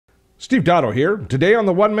Steve Dotto here. Today on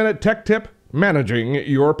the 1 Minute Tech Tip, managing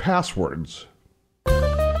your passwords.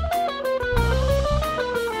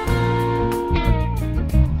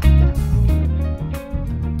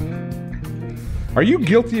 Are you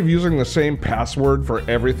guilty of using the same password for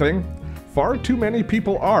everything? Far too many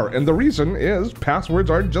people are, and the reason is passwords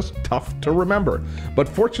are just tough to remember. But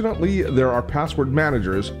fortunately, there are password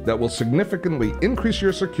managers that will significantly increase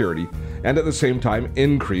your security and at the same time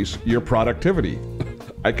increase your productivity.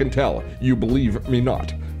 I can tell you believe me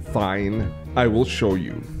not. Fine, I will show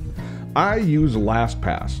you. I use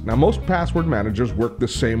Lastpass. Now, most password managers work the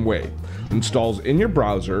same way. Installs in your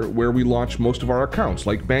browser where we launch most of our accounts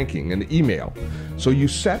like banking and email. So you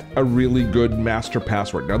set a really good master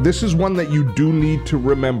password. Now, this is one that you do need to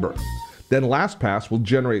remember. Then Lastpass will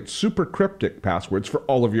generate super cryptic passwords for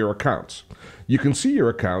all of your accounts. You can see your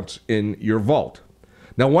accounts in your vault.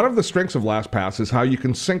 Now, one of the strengths of Lastpass is how you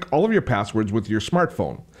can sync all of your passwords with your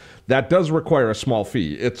smartphone. That does require a small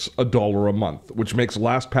fee. It's $1 a month, which makes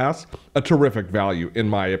Lastpass a terrific value, in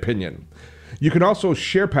my opinion. You can also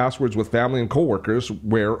share passwords with family and coworkers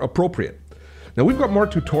where appropriate. Now, we've got more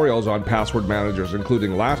tutorials on password managers,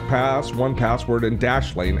 including Lastpass, 1Password, and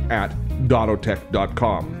Dashlane at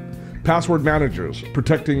dottotech.com. Password managers,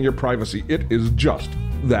 protecting your privacy. It is just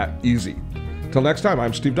that easy. Till next time,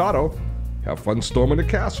 I'm Steve Dotto. Have fun storming the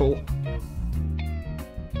castle.